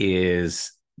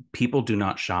is people do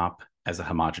not shop as a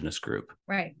homogenous group.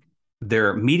 Right.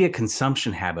 Their media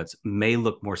consumption habits may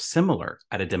look more similar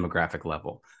at a demographic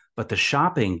level, but the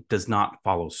shopping does not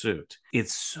follow suit.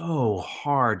 It's so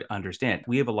hard to understand.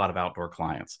 We have a lot of outdoor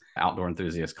clients, outdoor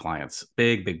enthusiast clients,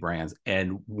 big brands.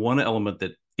 And one element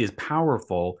that is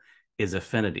powerful is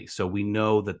affinity. So we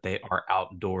know that they are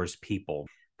outdoors people.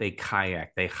 They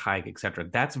kayak, they hike, etc.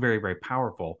 That's very, very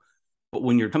powerful. But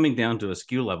when you're coming down to a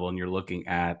SKU level and you're looking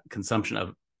at consumption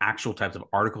of actual types of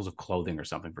articles of clothing or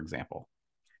something, for example,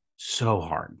 so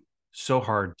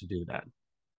hard to do that.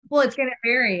 Well, it's going to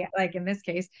vary. Like in this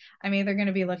case, I'm either going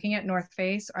to be looking at North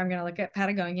Face or I'm going to look at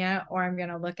Patagonia or I'm going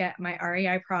to look at my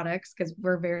REI products because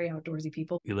we're very outdoorsy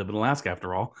people. You live in Alaska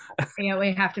after all.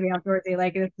 We have to be outdoorsy.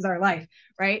 Like this is our life,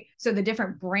 right? So the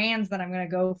different brands that I'm going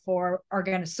to go for are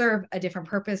going to serve a different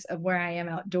purpose of where I am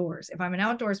outdoors. If I'm an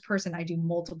outdoors person, I do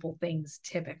multiple things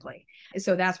typically.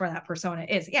 So that's where that persona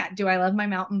is. Yeah. Do I love my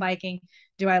mountain biking?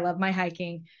 Do I love my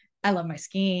hiking? I love my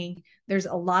skiing. There's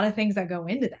a lot of things that go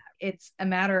into that. It's a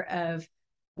matter of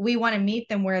we want to meet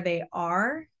them where they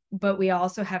are, but we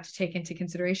also have to take into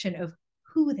consideration of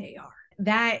who they are.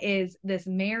 That is this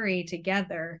marry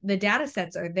together. The data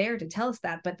sets are there to tell us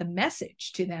that, but the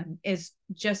message to them is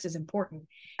just as important.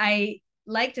 I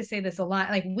like to say this a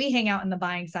lot. Like we hang out in the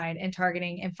buying side and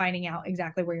targeting and finding out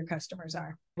exactly where your customers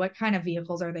are. What kind of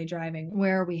vehicles are they driving?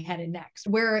 Where are we headed next?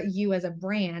 Where are you as a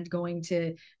brand going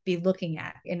to be looking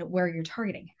at and where you're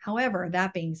targeting? However,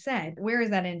 that being said, where is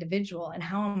that individual and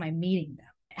how am I meeting them?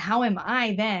 How am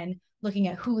I then looking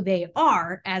at who they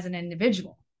are as an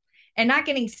individual and not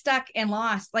getting stuck and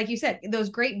lost? Like you said, those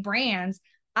great brands,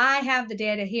 I have the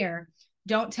data here.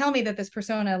 Don't tell me that this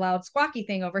persona loud squawky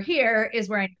thing over here is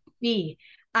where I need to be.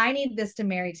 I need this to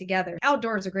marry together.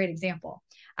 Outdoor is a great example.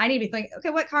 I need to be thinking, okay,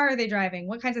 what car are they driving?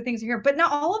 What kinds of things are here? But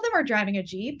not all of them are driving a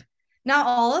Jeep. Not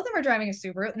all of them are driving a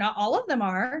Subaru. Not all of them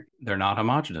are. They're not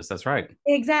homogenous. That's right.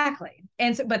 Exactly.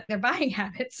 And so, but their buying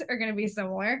habits are going to be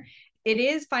similar. It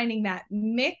is finding that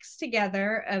mix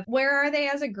together of where are they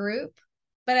as a group,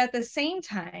 but at the same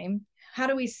time, how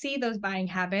do we see those buying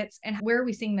habits and where are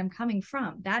we seeing them coming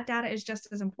from? That data is just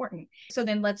as important. So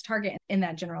then let's target in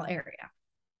that general area.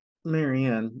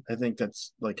 Marianne, I think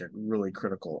that's like a really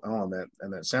critical element.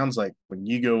 And it sounds like when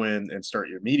you go in and start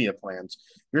your media plans,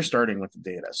 you're starting with the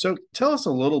data. So tell us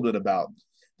a little bit about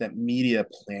that media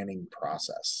planning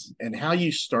process and how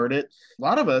you start it. A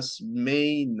lot of us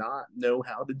may not know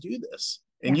how to do this.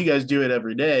 And you guys do it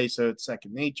every day, so it's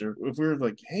second nature. If we were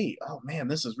like, hey, oh man,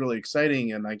 this is really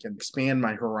exciting and I can expand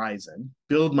my horizon,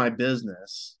 build my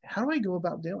business, how do I go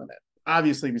about doing it?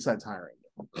 Obviously, besides hiring.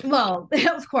 Well,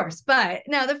 of course. But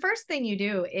now the first thing you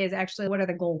do is actually, what are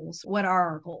the goals? What are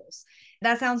our goals?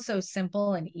 That sounds so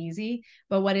simple and easy,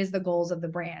 but what is the goals of the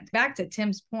brand? Back to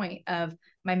Tim's point of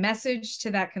my message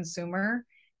to that consumer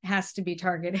has to be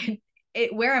targeted.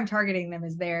 Where I'm targeting them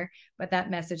is there, but that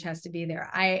message has to be there.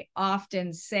 I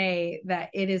often say that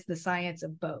it is the science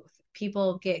of both.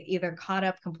 People get either caught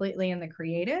up completely in the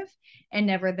creative and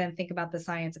never then think about the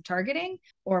science of targeting,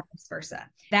 or vice versa.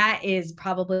 That is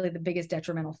probably the biggest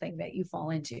detrimental thing that you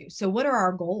fall into. So what are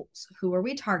our goals? Who are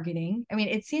we targeting? I mean,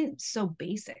 it seems so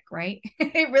basic, right?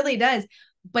 It really does.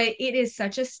 But it is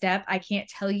such a step. I can't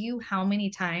tell you how many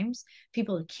times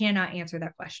people cannot answer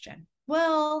that question.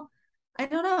 Well, I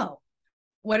don't know.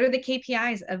 What are the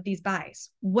KPIs of these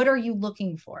buys? What are you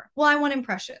looking for? Well, I want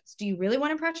impressions. Do you really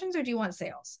want impressions or do you want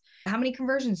sales? How many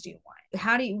conversions do you want?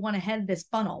 How do you want to head this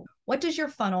funnel? What does your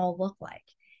funnel look like?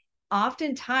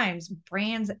 Oftentimes,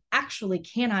 brands actually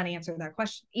cannot answer that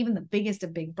question. Even the biggest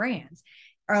of big brands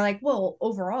are like, well,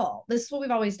 overall, this is what we've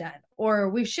always done. Or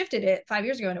we've shifted it 5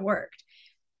 years ago and it worked.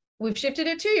 We've shifted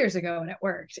it 2 years ago and it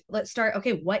worked. Let's start.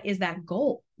 Okay, what is that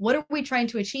goal? What are we trying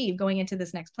to achieve going into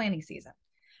this next planning season?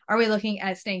 Are we looking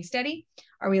at staying steady?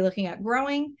 Are we looking at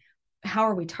growing? How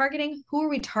are we targeting? Who are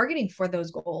we targeting for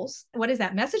those goals? What is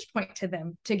that message point to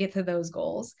them to get to those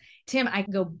goals? Tim, I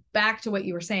can go back to what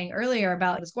you were saying earlier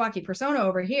about the squawky persona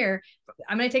over here.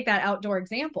 I'm going to take that outdoor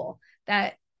example.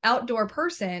 That outdoor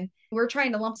person, we're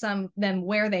trying to lump sum them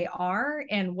where they are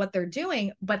and what they're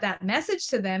doing, but that message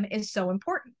to them is so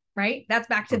important, right? That's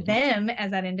back to them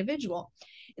as that individual,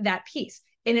 that piece.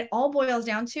 And it all boils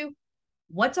down to,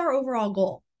 what's our overall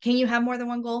goal? Can you have more than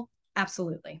one goal?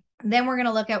 Absolutely. Then we're going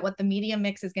to look at what the media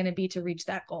mix is going to be to reach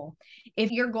that goal. If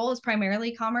your goal is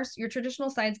primarily commerce, your traditional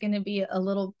side is going to be a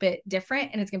little bit different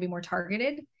and it's going to be more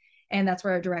targeted. And that's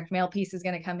where a direct mail piece is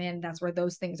going to come in. That's where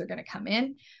those things are going to come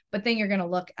in. But then you're going to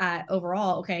look at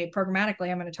overall, okay, programmatically,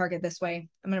 I'm going to target this way.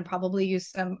 I'm going to probably use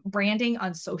some branding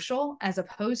on social as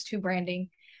opposed to branding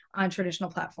on traditional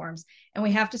platforms. And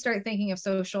we have to start thinking of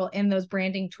social in those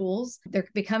branding tools. They're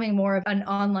becoming more of an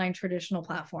online traditional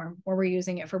platform where we're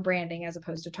using it for branding as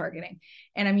opposed to targeting.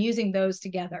 And I'm using those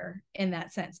together in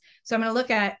that sense. So I'm going to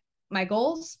look at my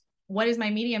goals. What is my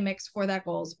media mix for that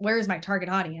goals? Where is my target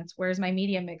audience? Where is my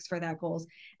media mix for that goals?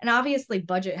 And obviously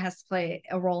budget has to play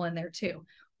a role in there too.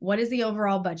 What is the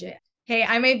overall budget? Hey,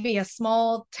 I may be a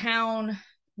small town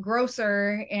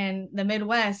grocer in the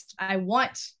Midwest. I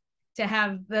want to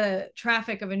have the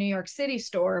traffic of a New York City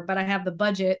store, but I have the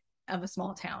budget of a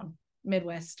small town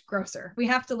Midwest grocer. We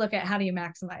have to look at how do you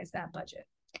maximize that budget.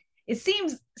 It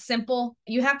seems simple.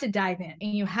 You have to dive in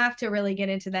and you have to really get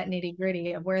into that nitty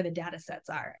gritty of where the data sets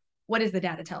are. What is the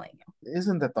data telling you?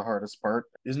 Isn't that the hardest part?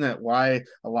 Isn't that why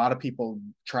a lot of people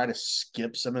try to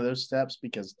skip some of those steps,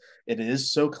 because it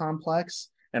is so complex?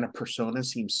 And a persona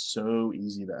seems so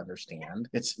easy to understand.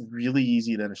 It's really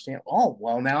easy to understand. Oh,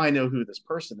 well, now I know who this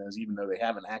person is, even though they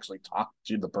haven't actually talked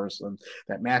to the person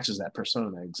that matches that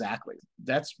persona exactly.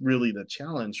 That's really the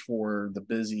challenge for the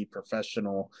busy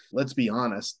professional. Let's be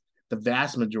honest, the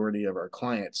vast majority of our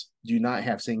clients do not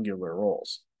have singular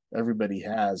roles. Everybody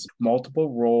has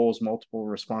multiple roles, multiple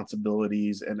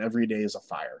responsibilities, and every day is a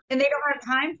fire. And they don't have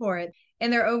time for it.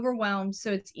 And they're overwhelmed.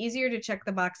 So it's easier to check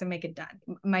the box and make it done.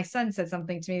 My son said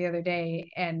something to me the other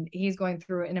day, and he's going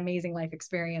through an amazing life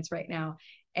experience right now.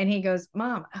 And he goes,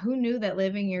 Mom, who knew that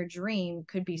living your dream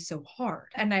could be so hard?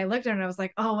 And I looked at him and I was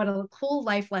like, oh, what a cool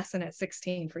life lesson at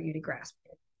 16 for you to grasp.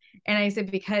 And I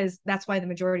said, because that's why the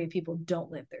majority of people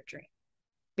don't live their dream,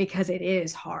 because it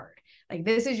is hard. Like,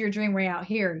 this is your dream way out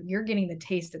here. You're getting the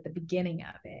taste at the beginning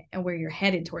of it and where you're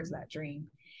headed towards that dream.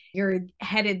 You're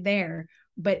headed there.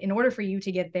 But in order for you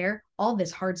to get there, all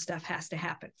this hard stuff has to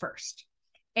happen first.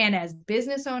 And as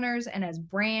business owners and as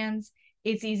brands,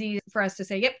 it's easy for us to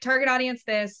say, yep, target audience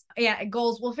this. Yeah,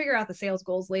 goals. We'll figure out the sales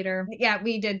goals later. Yeah,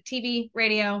 we did TV,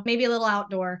 radio, maybe a little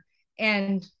outdoor.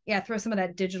 And yeah, throw some of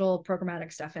that digital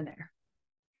programmatic stuff in there.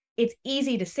 It's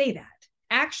easy to say that.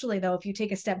 Actually, though, if you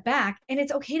take a step back, and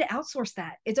it's okay to outsource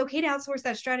that. It's okay to outsource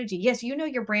that strategy. Yes, you know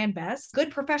your brand best.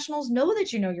 Good professionals know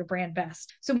that you know your brand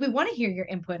best. So we want to hear your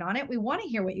input on it. We want to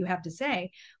hear what you have to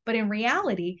say. But in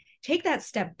reality, take that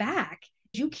step back.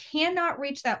 You cannot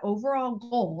reach that overall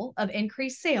goal of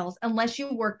increased sales unless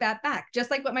you work that back.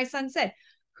 Just like what my son said,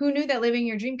 who knew that living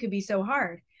your dream could be so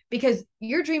hard? Because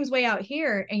your dream's way out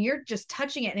here and you're just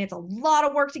touching it, and it's a lot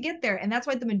of work to get there. And that's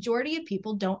why the majority of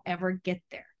people don't ever get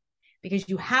there, because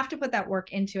you have to put that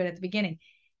work into it at the beginning.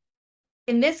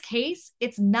 In this case,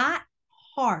 it's not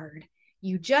hard.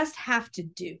 You just have to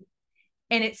do.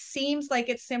 And it seems like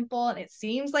it's simple and it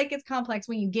seems like it's complex.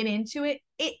 When you get into it,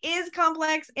 it is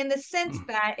complex in the sense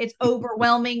that it's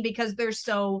overwhelming because there's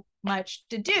so much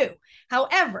to do.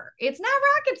 However, it's not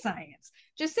rocket science.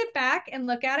 Just sit back and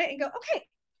look at it and go, okay,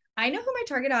 I know who my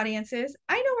target audience is.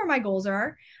 I know where my goals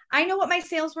are. I know what my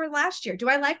sales were last year. Do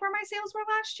I like where my sales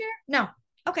were last year? No.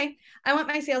 Okay. I want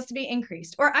my sales to be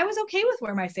increased, or I was okay with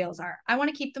where my sales are. I want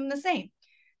to keep them the same.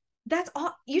 That's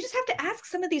all. You just have to ask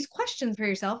some of these questions for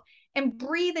yourself and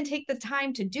breathe and take the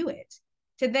time to do it,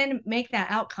 to then make that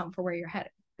outcome for where you're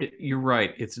headed. You're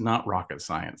right. It's not rocket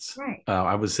science. Right.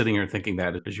 I was sitting here thinking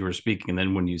that as you were speaking. And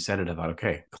then when you said it, I thought,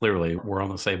 okay, clearly we're on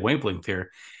the same wavelength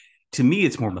here. To me,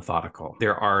 it's more methodical.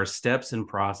 There are steps and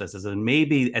processes, and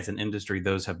maybe as an industry,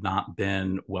 those have not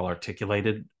been well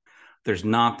articulated. There's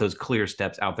not those clear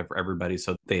steps out there for everybody,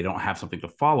 so they don't have something to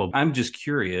follow. I'm just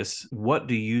curious, what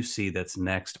do you see that's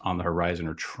next on the horizon,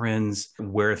 or trends,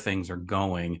 where things are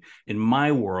going? In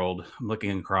my world, I'm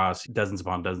looking across dozens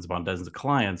upon dozens of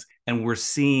clients, and we're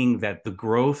seeing that the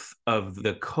growth of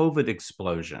the COVID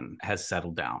explosion has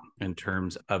settled down in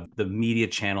terms of the media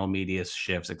channel, media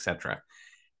shifts, et cetera.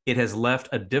 It has left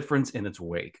a difference in its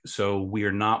wake. So we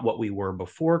are not what we were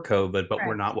before COVID, but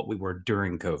we're not what we were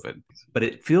during COVID. But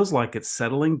it feels like it's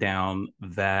settling down,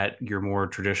 that your more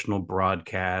traditional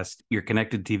broadcast, your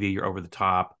connected TV, your over the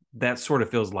top, that sort of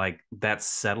feels like that's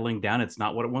settling down. It's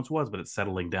not what it once was, but it's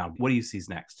settling down. What do you see is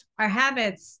next? Our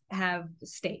habits have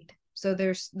stayed. So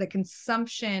there's the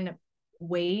consumption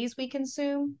ways we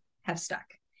consume have stuck.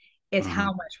 It's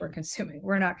how much we're consuming.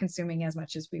 We're not consuming as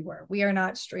much as we were. We are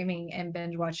not streaming and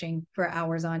binge watching for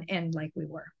hours on end like we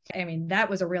were. I mean, that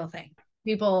was a real thing.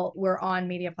 People were on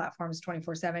media platforms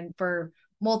 24/7 for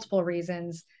multiple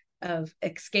reasons of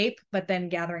escape, but then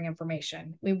gathering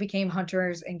information. We became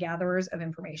hunters and gatherers of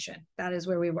information. That is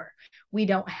where we were. We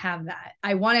don't have that.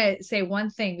 I want to say one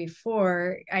thing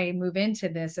before I move into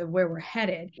this of where we're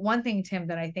headed. One thing, Tim,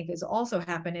 that I think has also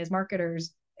happened is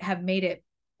marketers have made it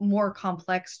more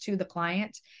complex to the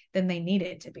client than they need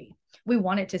it to be. We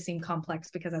want it to seem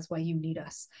complex because that's why you need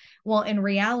us. Well, in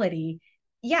reality,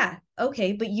 yeah,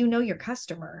 okay, but you know your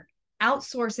customer.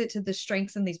 Outsource it to the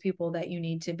strengths and these people that you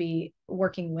need to be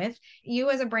working with.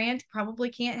 You as a brand probably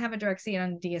can't have a direct seat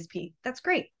on DSP. That's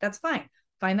great. That's fine.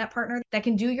 Find that partner that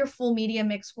can do your full media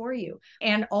mix for you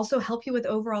and also help you with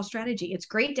overall strategy. It's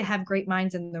great to have great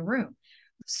minds in the room.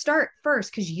 Start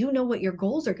first because you know what your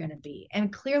goals are going to be,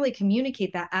 and clearly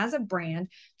communicate that as a brand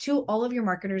to all of your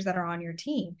marketers that are on your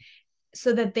team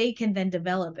so that they can then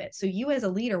develop it. So you as a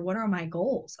leader, what are my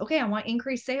goals? Okay, I want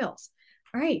increased sales.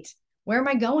 All right, where am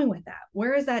I going with that?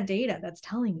 Where is that data that's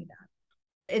telling me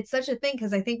that? It's such a thing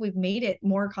because I think we've made it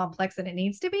more complex than it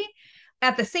needs to be.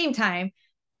 At the same time,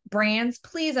 brands,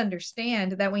 please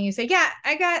understand that when you say, yeah,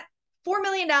 I got $4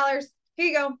 million, here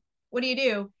you go. What do you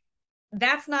do?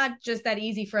 That's not just that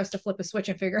easy for us to flip a switch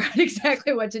and figure out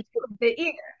exactly what to do with it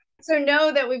either. So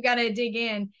know that we've got to dig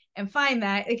in and find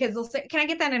that, because they'll say, can I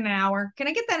get that in an hour? Can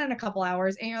I get that in a couple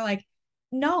hours? And you're like,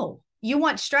 no, you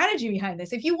want strategy behind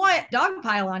this. If you want dog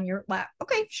pile on your lap,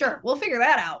 okay, sure, we'll figure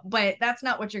that out. But that's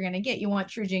not what you're going to get. You want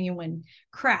true, genuine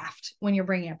craft when you're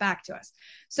bringing it back to us.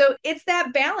 So it's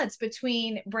that balance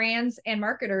between brands and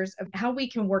marketers of how we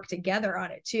can work together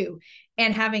on it too,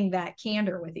 and having that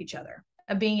candor with each other.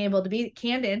 Of being able to be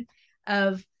candid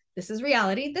of this is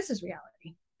reality,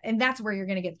 and that's where you're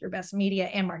going to get your best media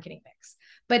and marketing mix.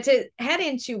 But to head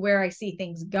into where I see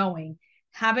things going,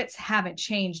 habits haven't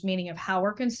changed, meaning of how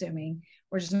we're consuming.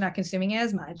 We're just not consuming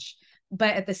as much.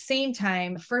 But at the same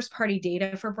time, first party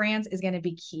data for brands is going to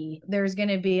be key. There's going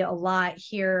to be a lot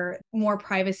here, more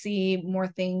privacy, more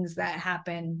things that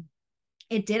happen.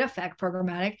 It did affect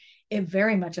programmatic. It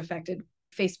very much affected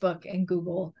Facebook and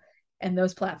Google and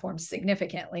those platforms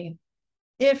significantly.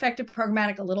 It affected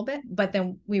programmatic a little bit, but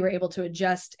then we were able to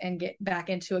adjust and get back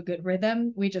into a good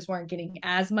rhythm. We just weren't getting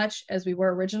as much as we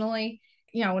were originally.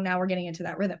 Now we're getting into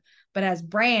that rhythm. But as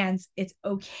brands, it's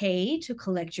okay to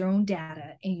collect your own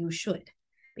data, and you should.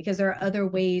 because there are other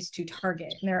ways to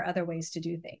target and there are other ways to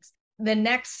do things. The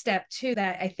next step too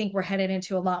that I think we're headed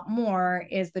into a lot more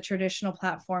is the traditional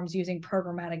platforms using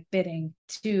programmatic bidding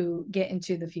to get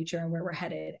into the future and where we're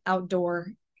headed. Outdoor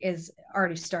is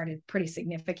already started pretty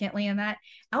significantly in that.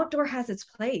 Outdoor has its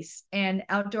place, and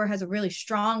outdoor has a really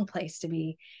strong place to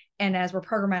be. And as we're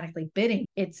programmatically bidding,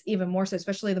 it's even more so,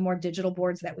 especially the more digital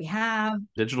boards that we have.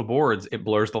 Digital boards, it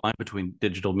blurs the line between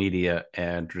digital media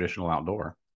and traditional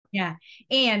outdoor. Yeah.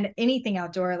 And anything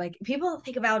outdoor, like people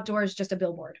think of outdoor as just a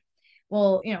billboard.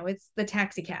 Well, it's the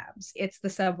taxi cabs, it's the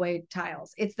subway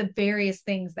tiles, it's the various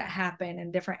things that happen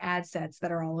and different ad sets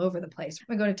that are all over the place.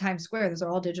 When we go to Times Square, those are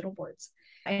all digital boards.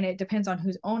 And it depends on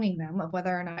who's owning them of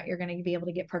whether or not you're going to be able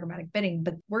to get programmatic bidding.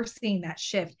 But we're seeing that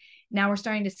shift. Now we're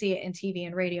starting to see it in TV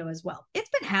and radio as well. It's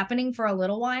been happening for a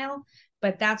little while,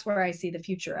 but that's where I see the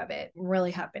future of it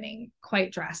really happening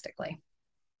quite drastically.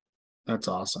 That's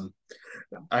awesome.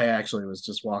 I actually was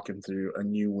just walking through a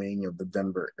new wing of the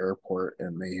Denver airport,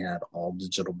 and they had all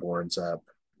digital boards up,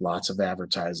 lots of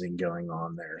advertising going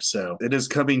on there. So it is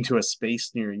coming to a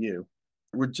space near you.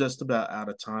 We're just about out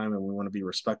of time, and we want to be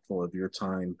respectful of your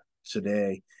time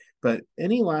today. But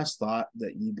any last thought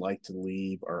that you'd like to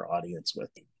leave our audience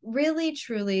with? Really,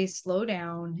 truly slow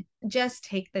down. Just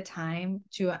take the time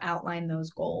to outline those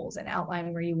goals and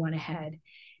outline where you want to head.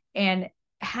 And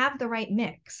have the right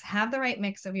mix. Have the right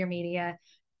mix of your media.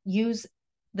 Use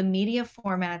the media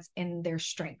formats in their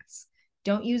strengths.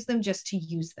 Don't use them just to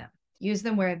use them. Use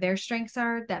them where their strengths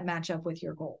are that match up with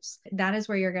your goals. That is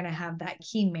where you're going to have that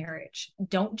key marriage.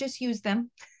 Don't just use them.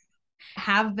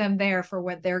 Have them there for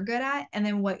what they're good at and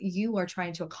then what you are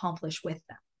trying to accomplish with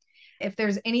them. If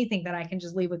there's anything that I can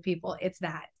just leave with people, it's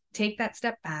that. Take that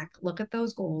step back, look at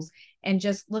those goals, and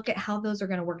just look at how those are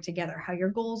going to work together, how your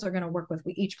goals are going to work with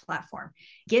each platform.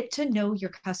 Get to know your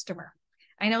customer.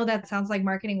 I know that sounds like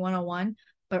marketing 101,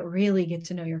 but really get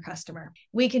to know your customer.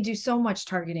 We can do so much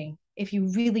targeting if you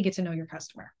really get to know your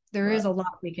customer. There is a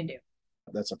lot we can do.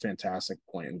 That's a fantastic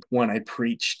point. One I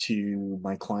preach to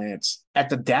my clients at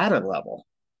the data level,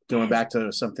 going back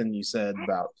to something you said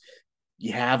about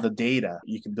you have the data,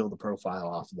 you can build a profile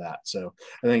off of that. So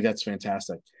I think that's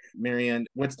fantastic. Marianne,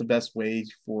 what's the best way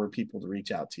for people to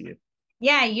reach out to you?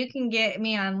 Yeah, you can get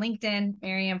me on LinkedIn,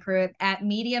 Marianne Pruitt, at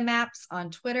Media Maps on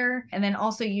Twitter. And then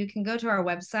also you can go to our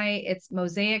website. It's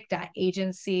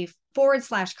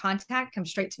mosaic.agency/contact. Come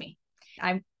straight to me.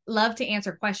 I love to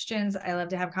answer questions. I love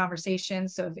to have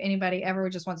conversations. So if anybody ever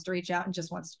just wants to reach out and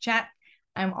just wants to chat,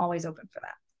 I'm always open for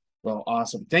that. Well,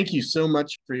 awesome. Thank you so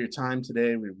much for your time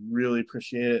today. We really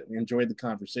appreciate it. We enjoyed the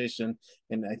conversation.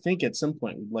 And I think at some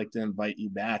point we'd like to invite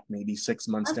you back maybe 6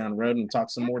 months down the road and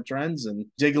talk some more trends and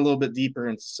dig a little bit deeper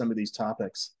into some of these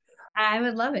topics. I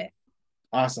would love it.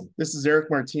 Awesome. This is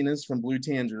Eric Martinez from Blue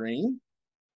Tangerine.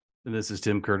 And this is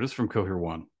Tim Curtis from Cohere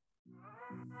One.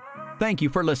 Thank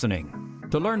you for listening.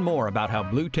 To learn more about how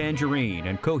Blue Tangerine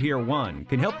and Cohere One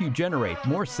can help you generate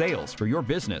more sales for your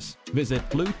business, visit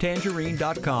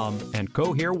bluetangerine.com and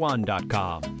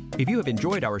cohere1.com. If you have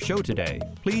enjoyed our show today,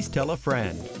 please tell a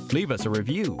friend, leave us a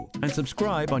review, and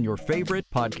subscribe on your favorite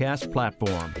podcast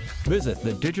platform. Visit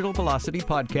the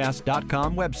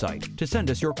digitalvelocitypodcast.com website to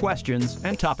send us your questions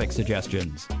and topic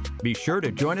suggestions. Be sure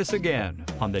to join us again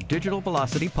on the Digital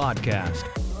Velocity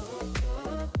Podcast.